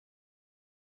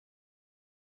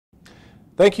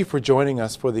Thank you for joining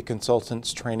us for the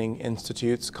Consultants Training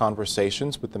Institute's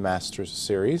Conversations with the Masters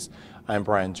series. I'm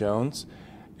Brian Jones,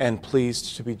 and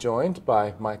pleased to be joined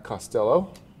by Mike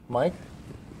Costello. Mike,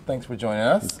 thanks for joining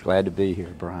us. Glad to be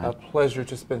here, Brian. A pleasure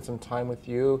to spend some time with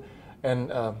you.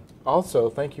 And also,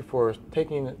 thank you for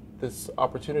taking this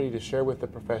opportunity to share with the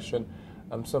profession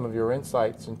some of your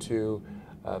insights into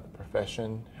the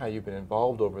profession, how you've been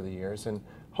involved over the years, and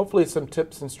hopefully some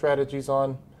tips and strategies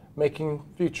on making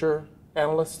future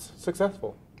analysts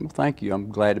successful. Well, thank you. I'm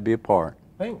glad to be a part.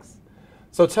 Thanks.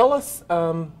 So tell us,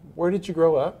 where did you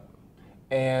grow up,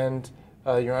 and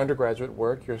your undergraduate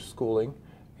work, your schooling,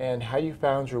 and how you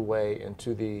found your way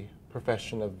into the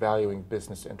profession of valuing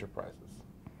business enterprises?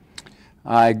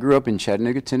 I grew up in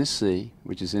Chattanooga, Tennessee,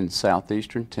 which is in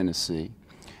southeastern Tennessee,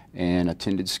 and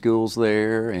attended schools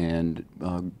there, and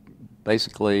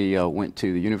basically went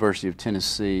to the University of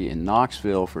Tennessee in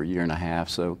Knoxville for a year and a half,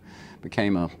 so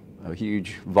became a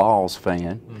huge Vols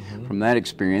fan from that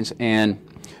experience, and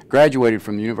graduated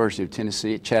from the University of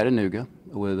Tennessee at Chattanooga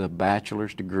with a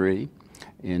bachelor's degree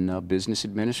in business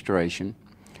administration.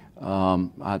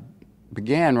 I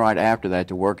began right after that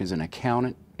to work as an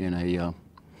accountant in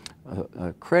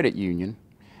a credit union,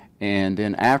 and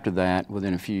then after that,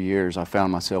 within a few years, I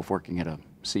found myself working at a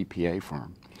CPA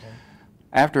firm. Okay.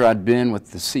 After I'd been with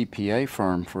the CPA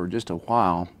firm for just a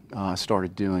while, I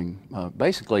started doing,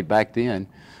 basically back then,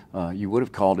 you would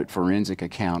have called it forensic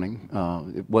accounting.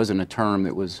 It wasn't a term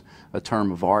that was a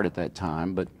term of art at that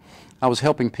time, but I was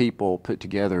helping people put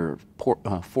together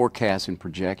forecasts and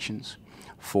projections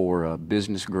for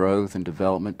business growth and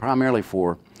development, primarily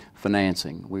for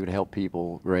financing. We would help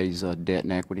people raise debt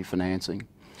and equity financing.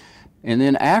 And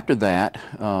then after that,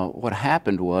 what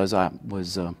happened was I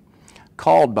was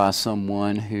called by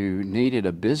someone who needed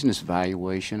a business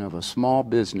valuation of a small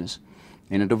business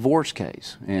in a divorce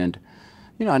case. And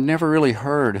you know, I'd never really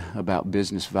heard about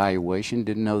business valuation,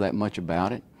 didn't know that much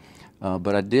about it,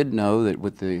 but I did know that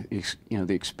with the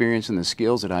the experience and the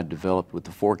skills that I'd developed with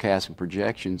the forecasts and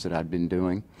projections that I'd been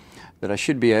doing, that I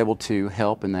should be able to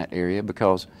help in that area,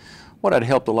 because what I'd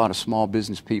helped a lot of small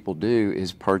business people do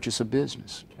is purchase a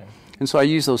business. Okay. And so I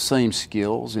used those same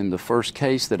skills in the first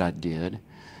case that I did,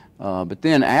 but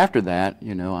then after that,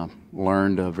 you know, I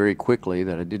learned very quickly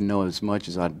that I didn't know as much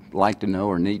as I'd like to know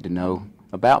or need to know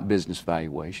about business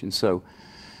valuation. So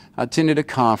I attended a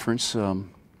conference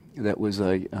that was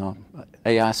a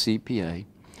AICPA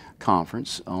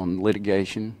conference on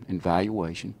litigation and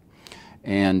valuation.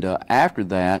 And after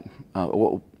that,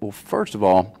 well, first of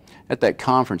all, at that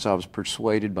conference I was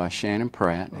persuaded by Shannon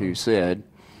Pratt, who said,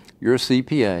 "You're a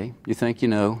CPA, you think you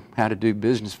know how to do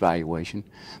business valuation,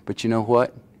 but you know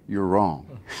what? You're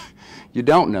wrong. You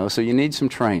don't know, so you need some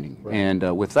training." Right.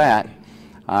 And with that,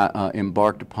 I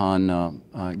embarked upon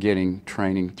getting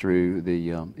training through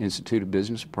the Institute of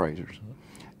Business Appraisers,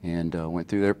 and went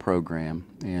through their program,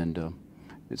 and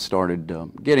it started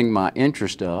getting my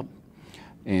interest up,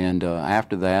 and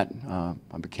after that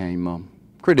I became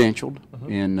credentialed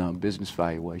in business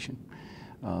valuation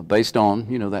based on,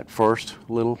 you know, that first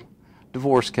little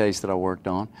divorce case that I worked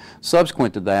on.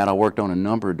 Subsequent to that, I worked on a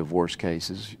number of divorce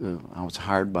cases. I was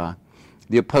hired by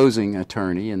the opposing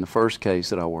attorney in the first case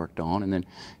that I worked on, and then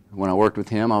when I worked with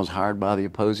him, I was hired by the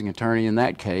opposing attorney in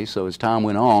that case. So as time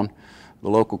went on, the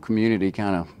local community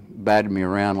kind of batted me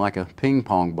around like a ping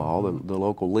pong ball, the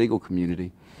local legal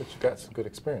community. But you got some good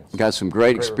experience. Got some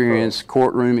great experience, referrals.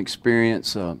 Courtroom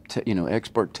experience, you know,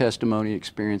 expert testimony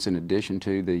experience, in addition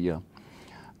to the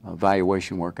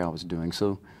valuation work I was doing.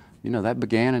 So, you know, that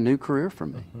began a new career for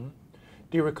me.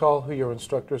 Do you recall who your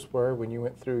instructors were when you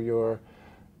went through your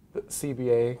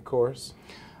CBA course?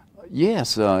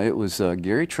 Yes, it was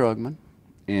Gary Trugman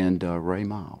and Ray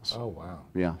Miles. Oh, wow.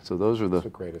 Yeah, so those were the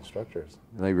great instructors.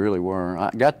 They really were. I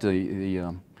got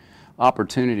the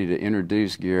opportunity to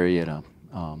introduce Gary at a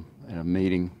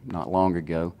meeting not long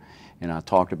ago, and I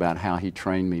talked about how he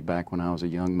trained me back when I was a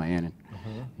young man. And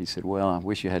he said, "Well, I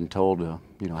wish you hadn't told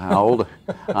you know, how old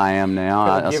I am now."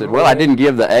 I said, "Well, I didn't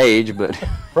give the age, but..."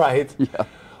 Right. Yeah.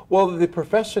 Well, the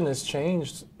profession has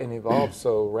changed and evolved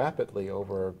so rapidly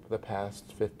over the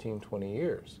past 15, 20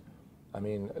 years. I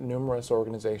mean, numerous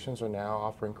organizations are now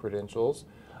offering credentials.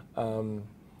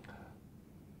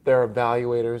 There are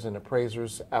evaluators and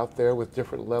appraisers out there with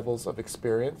different levels of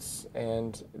experience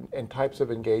and types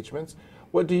of engagements.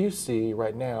 What do you see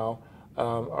right now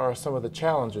are some of the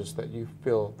challenges that you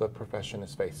feel the profession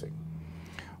is facing?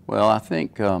 Well, I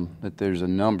think that there's a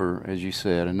number, as you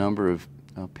said, a number of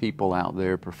people out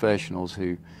there, professionals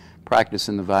who practice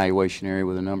in the valuation area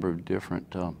with a number of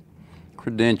different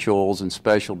credentials and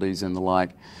specialties and the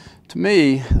like. To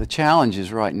me, the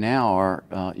challenges right now are,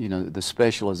 you know, the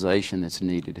specialization that's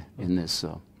needed in this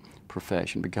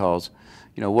profession, because,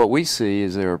 you know, what we see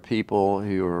is there are people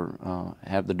who are,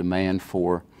 have the demand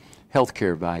for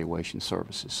healthcare evaluation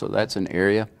services. So that's an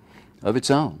area of its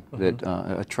own, that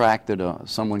a track that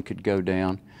someone could go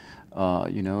down.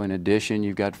 You know, in addition,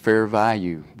 you've got fair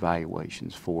value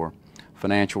valuations for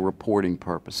financial reporting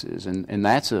purposes, and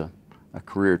that's a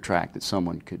career track that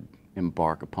someone could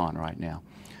embark upon right now.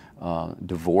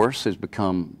 Divorce has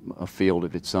become a field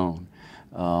of its own.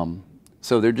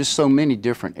 So there are just so many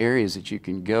different areas that you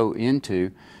can go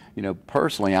into. You know,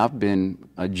 personally, I've been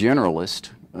a generalist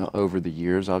over the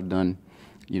years. I've done,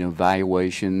 you know,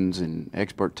 valuations and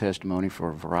expert testimony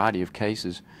for a variety of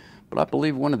cases. But I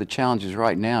believe one of the challenges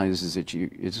right now is that you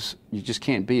just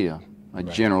can't be a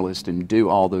generalist and do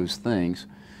all those things.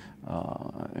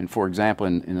 And for example,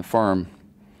 in the firm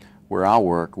where I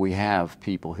work, we have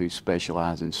people who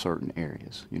specialize in certain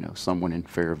areas. You know, someone in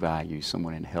fair value,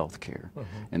 someone in healthcare,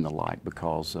 and the like,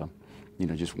 because you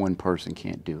know, just one person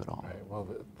can't do it all. Right.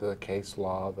 Well, the case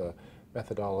law, the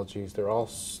methodologies, they're all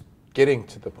getting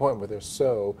to the point where they're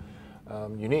so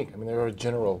unique. I mean, there are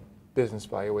general business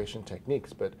valuation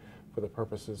techniques, but for the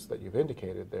purposes that you've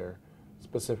indicated, there are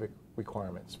specific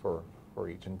requirements for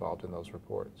each involved in those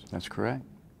reports. That's correct.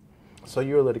 So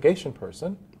you're a litigation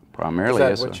person. Primarily,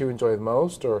 is that what you enjoy the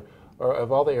most, or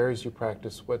of all the areas you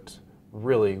practice, what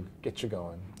really gets you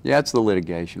going? Yeah, it's the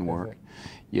litigation work.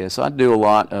 Yes, I do a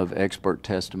lot of expert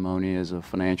testimony as a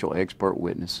financial expert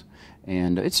witness,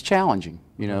 and it's challenging.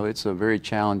 You know, it's a very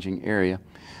challenging area.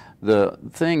 The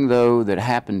thing, though, that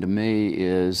happened to me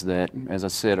is that, as I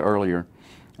said earlier,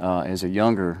 as a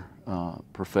younger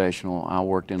professional, I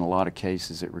worked in a lot of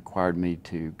cases that required me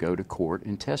to go to court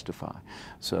and testify.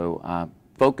 So I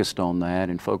focused on that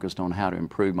and focused on how to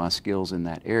improve my skills in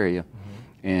that area.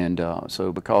 And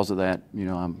so because of that, you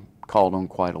know, I'm called on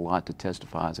quite a lot to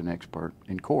testify as an expert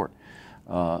in court.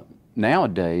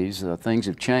 Nowadays, things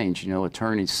have changed. You know,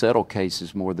 attorneys settle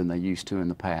cases more than they used to in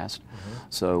the past.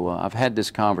 So I've had this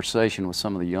conversation with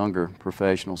some of the younger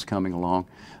professionals coming along.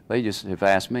 They just have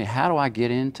asked me, how do I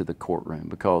get into the courtroom?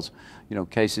 Because, you know,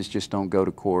 cases just don't go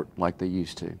to court like they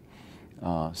used to.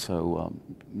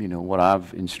 You know, what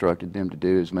I've instructed them to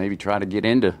do is maybe try to get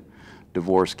into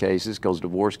divorce cases, because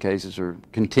divorce cases are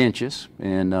contentious,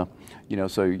 and you know,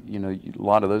 so you know, a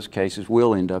lot of those cases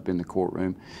will end up in the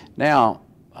courtroom. Now,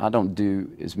 I don't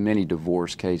do as many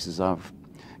divorce cases. I've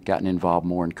gotten involved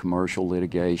more in commercial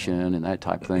litigation and that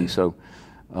type of thing. So,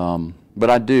 but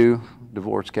I do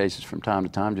divorce cases from time to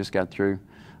time. Just got through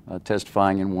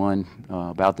testifying in one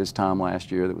about this time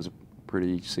last year that was a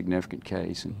pretty significant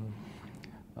case, and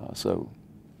so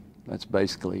that's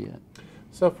basically it.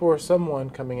 So for someone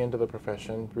coming into the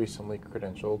profession, recently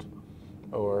credentialed,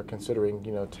 or considering,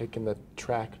 you know, taking the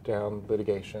track down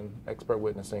litigation, expert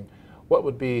witnessing, what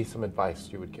would be some advice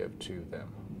you would give to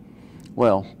them?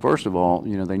 Well, first of all,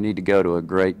 you know, they need to go to a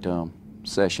great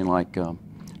session like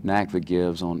NACVA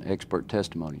gives on expert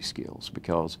testimony skills,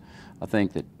 because I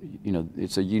think that, you know,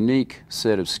 it's a unique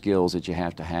set of skills that you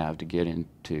have to get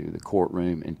into the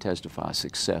courtroom and testify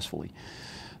successfully.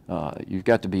 You've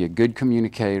got to be a good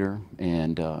communicator,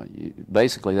 and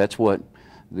basically that's what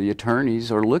the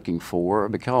attorneys are looking for,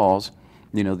 because,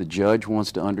 you know, the judge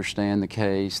wants to understand the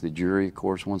case, the jury, of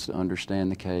course, wants to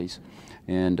understand the case,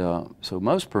 and so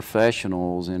most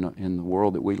professionals in the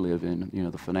world that we live in, you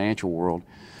know, the financial world,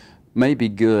 may be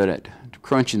good at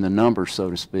crunching the numbers, so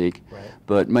to speak,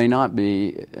 but may not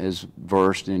be as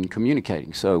versed in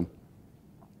communicating. So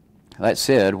that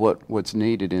said, what's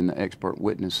needed in the expert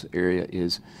witness area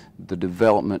is the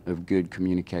development of good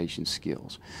communication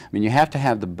skills. I mean, you have to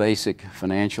have the basic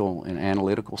financial and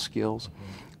analytical skills,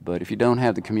 but if you don't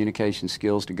have the communication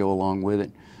skills to go along with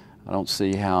it, I don't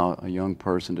see how a young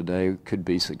person today could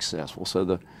be successful. So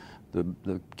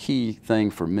the key thing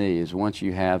for me is, once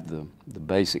you have the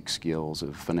basic skills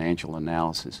of financial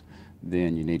analysis,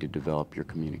 then you need to develop your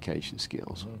communication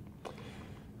skills.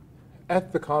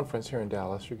 At the conference here in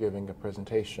Dallas, you're giving a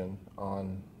presentation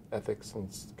on ethics and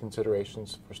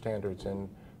considerations for standards in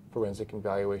forensic and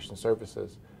valuation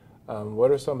services.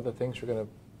 What are some of the things you're going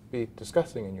to be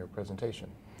discussing in your presentation?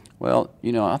 Well,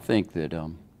 you know, I think that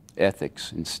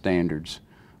ethics and standards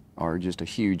are just a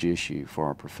huge issue for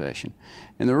our profession.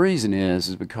 And the reason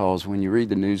is because when you read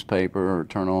the newspaper or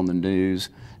turn on the news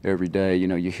every day, you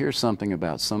know, you hear something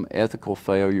about some ethical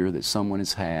failure that someone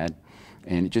has had,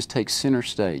 and it just takes center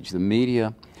stage. The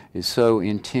media is so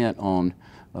intent on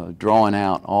drawing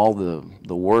out all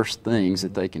the worst things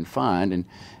that they can find,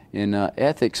 and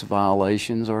ethics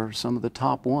violations are some of the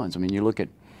top ones. I mean, you look at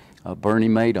Bernie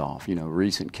Madoff, you know,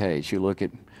 recent case. You look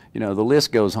at, the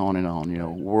list goes on and on.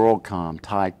 WorldCom,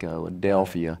 Tyco,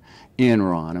 Adelphia,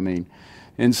 Enron. I mean,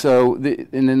 and so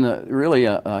and then really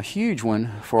a huge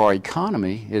one for our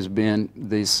economy has been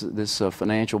this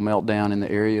financial meltdown in the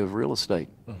area of real estate,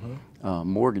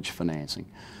 mortgage financing.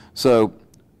 So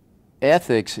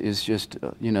ethics is just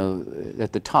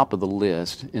at the top of the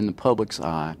list in the public's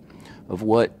eye of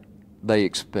what they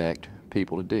expect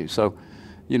people to do. So,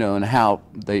 and how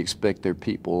they expect their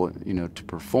people, to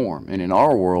perform. And in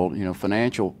our world,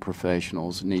 financial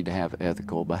professionals need to have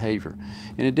ethical behavior.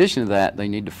 In addition to that, they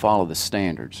need to follow the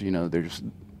standards. There's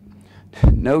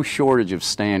no shortage of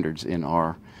standards in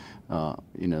our,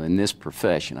 in this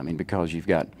profession. I mean, because you've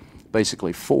got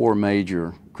basically 4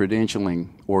 major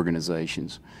credentialing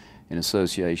organizations and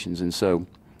associations, and so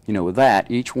with that,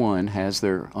 each one has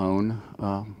their own,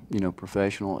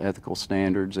 professional ethical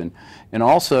standards and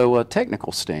also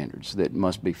technical standards that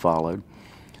must be followed.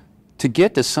 To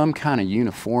get to some kind of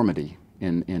uniformity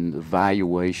in the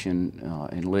valuation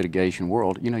and litigation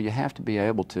world, you have to be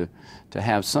able to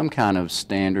have some kind of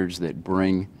standards that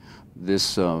bring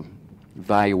this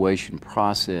valuation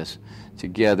process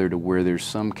together to where there's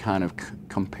some kind of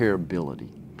comparability.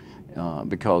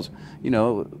 Because,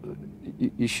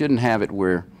 you shouldn't have it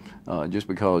where just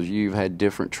because you've had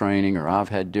different training or I've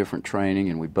had different training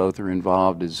and we both are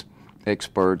involved as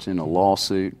experts in a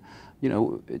lawsuit,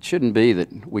 it shouldn't be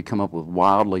that we come up with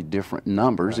wildly different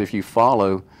numbers. Right. If you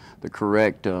follow the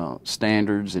correct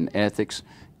standards and ethics,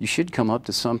 you should come up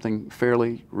to something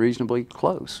fairly reasonably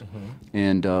close.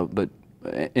 And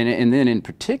and then in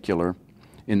particular,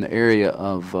 in the area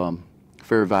of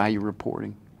fair value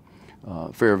reporting,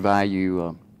 fair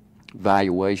value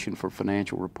valuation for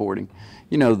financial reporting,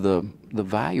 the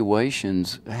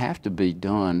valuations have to be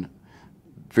done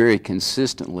very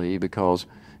consistently because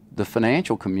the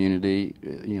financial community,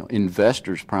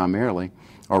 investors primarily,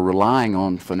 are relying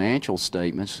on financial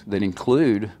statements that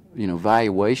include,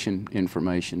 valuation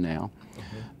information now.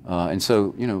 And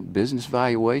so, business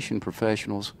valuation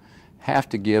professionals have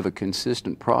to give a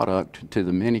consistent product to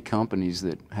the many companies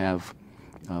that have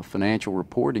financial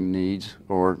reporting needs,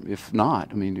 or if not,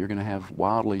 I mean, you're going to have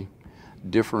wildly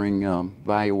differing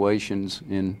valuations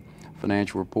in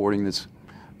financial reporting that's,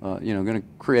 going to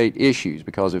create issues,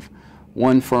 because if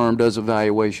one firm does a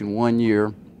valuation one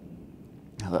year,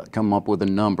 come up with a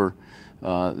number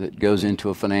that goes into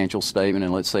a financial statement,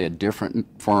 and let's say a different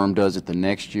firm does it the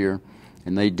next year,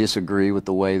 and they disagree with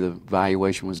the way the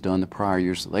valuation was done the prior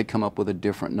year, so they come up with a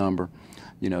different number.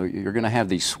 You're going to have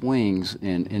these swings,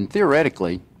 and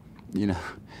theoretically,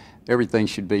 everything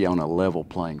should be on a level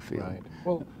playing field. Right.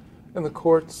 Well, and the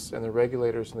courts and the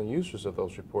regulators and the users of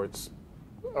those reports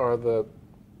are the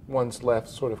ones left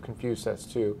sort of confused as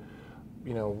to,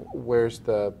 where's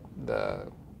the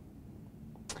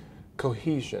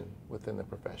cohesion within the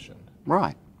profession.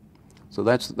 Right. So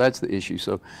that's the issue.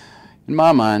 So in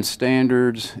my mind,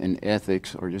 standards and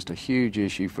ethics are just a huge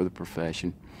issue for the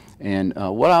profession. And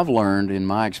what I've learned in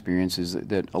my experience is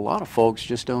that a lot of folks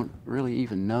just don't really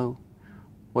even know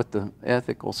what the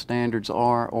ethical standards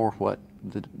are or what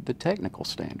the technical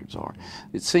standards are.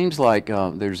 It seems like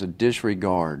there's a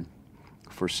disregard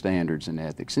for standards and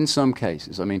ethics in some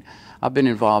cases. I mean, I've been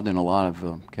involved in a lot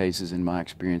of cases in my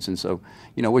experience, and so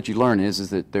what you learn is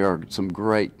that there are some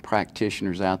great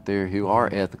practitioners out there who are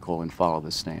ethical and follow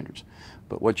the standards.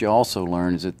 But what you also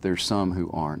learn is that there's some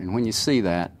who aren't, and when you see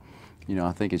that,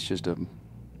 I think it's just an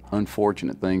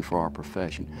unfortunate thing for our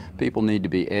profession. People need to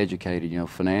be educated.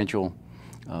 Financial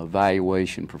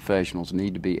valuation professionals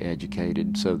need to be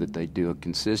educated so that they do a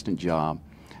consistent job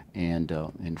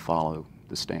and follow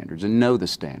the standards and know the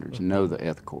standards and know the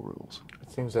ethical rules. It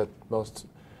seems that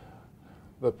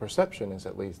the perception is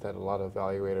at least that a lot of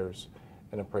evaluators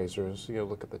and appraisers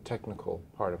look at the technical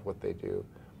part of what they do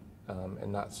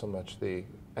and not so much the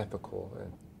ethical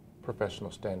and professional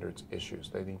standards issues.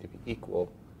 They need to be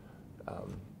equal.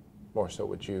 More so,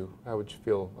 how would you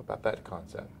feel about that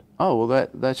concept? Oh, well,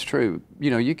 that's true.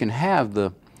 You can have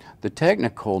the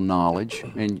technical knowledge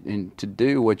and to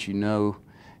do what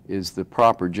is the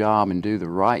proper job and do the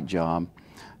right job.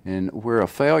 And where a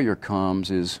failure comes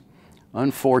is,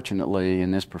 unfortunately,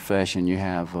 in this profession, you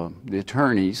have the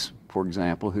attorneys, for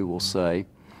example, who will say,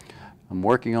 I'm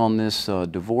working on this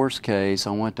divorce case.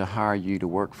 I want to hire you to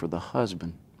work for the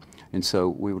husband. And so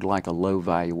we would like a low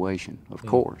valuation, of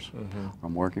course.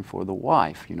 I'm working for the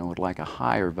wife, would like a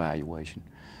higher valuation.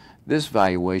 This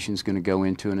valuation is going to go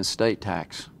into an estate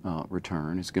tax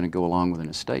return. It's going to go along with an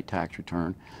estate tax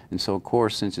return. And so, of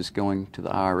course, since it's going to the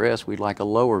IRS, we'd like a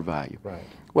lower value. Right.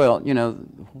 Well,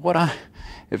 what I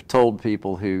have told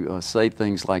people who say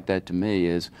things like that to me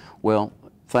is, well,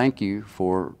 thank you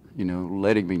for you know,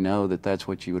 letting me know that that's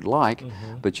what you would like.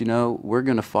 But, you know, we're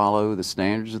going to follow the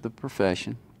standards of the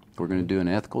profession. We're going to do an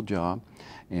ethical job,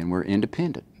 and we're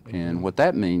independent. And what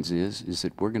that means is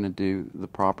that we're going to do the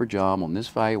proper job on this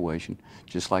valuation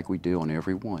just like we do on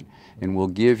every one. And we'll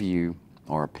give you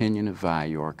our opinion of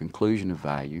value, our conclusion of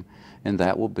value, and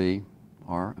that will be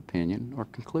our opinion or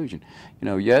conclusion. You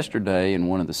know, yesterday in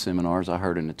one of the seminars I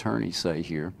heard an attorney say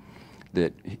here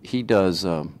that he does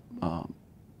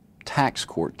tax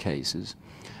court cases,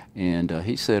 and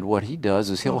he said what he does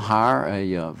is he'll hire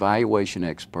a valuation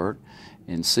expert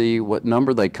and see what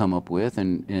number they come up with,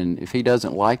 and if he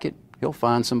doesn't like it, he'll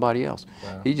find somebody else.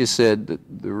 Wow. He just said that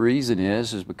the reason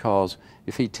is because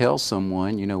if he tells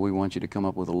someone, you know, we want you to come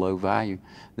up with a low value,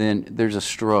 then there's a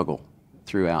struggle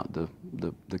throughout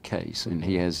the case, and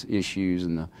he has issues,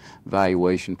 and the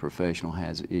valuation professional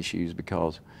has issues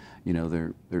because, you know,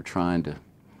 they're trying to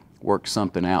work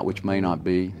something out which may not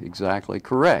be exactly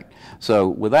correct. So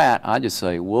with that, I just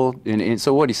say, well, and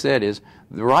so what he said is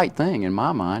the right thing in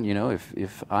my mind. You know,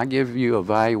 if I give you a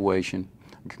valuation,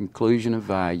 a conclusion of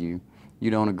value, you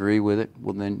don't agree with it,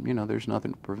 well then, you know, there's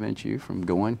nothing to prevent you from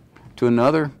going to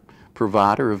another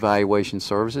provider of valuation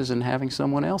services and having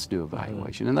someone else do a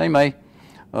valuation. And they may,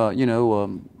 you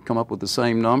know, come up with the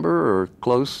same number or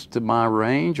close to my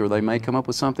range, or they may come up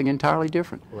with something entirely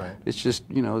different. Right. It's just,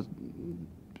 you know,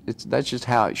 that's just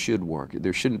how it should work.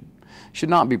 There should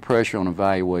not be pressure on a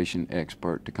valuation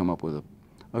expert to come up with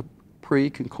a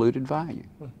pre-concluded value.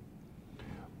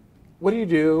 What do you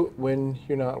do when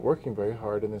you're not working very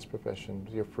hard in this profession,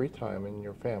 your free time and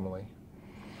your family?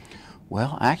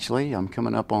 Well, actually, I'm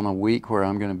coming up on a week where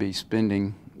I'm going to be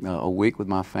spending a week with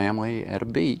my family at a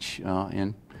beach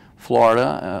in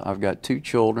Florida. I've got 2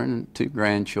 children, 2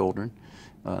 grandchildren,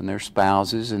 and their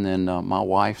spouses, and then my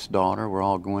wife's daughter. We're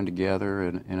all going together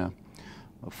in a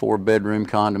 4-bedroom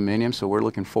condominium, so we're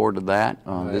looking forward to that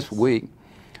this week.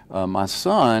 My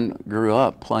son grew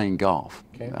up playing golf.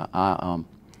 Okay. I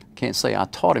can't say I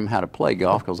taught him how to play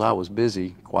golf because I was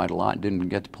busy quite a lot, didn't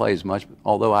get to play as much,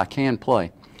 although I can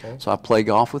play. Okay. So I play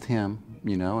golf with him,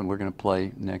 you know, and we're going to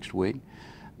play next week.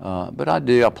 But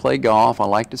I play golf. I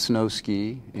like to snow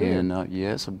ski, and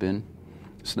yes, I've been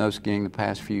snow skiing the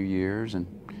past few years,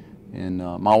 and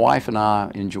my wife and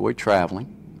I enjoy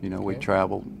traveling. You know, we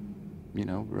travel, you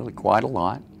know, really quite a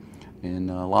lot,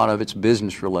 and a lot of it's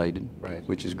business related,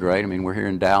 which is great. I mean, we're here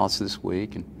in Dallas this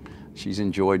week, and she's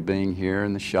enjoyed being here,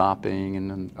 and the shopping,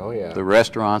 and the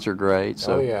restaurants are great.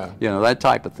 So you know, that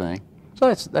type of thing.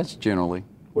 So that's generally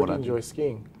what do you enjoy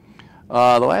skiing?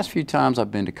 The last few times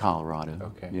I've been to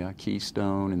Colorado. Okay. Yeah,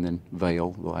 Keystone and then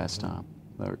Vail the last time.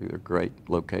 They're great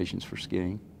locations for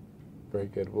skiing. Very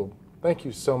good. Well, thank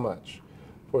you so much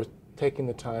for taking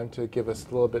the time to give us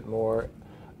a little bit more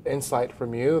insight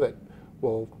from you that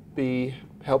will be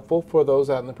helpful for those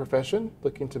out in the profession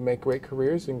looking to make great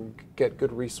careers and get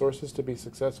good resources to be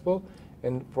successful.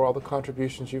 And for all the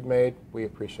contributions you've made, we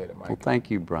appreciate it, Mike. Well,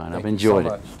 thank you, Brian. I've enjoyed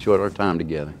it. Enjoyed our time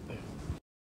together.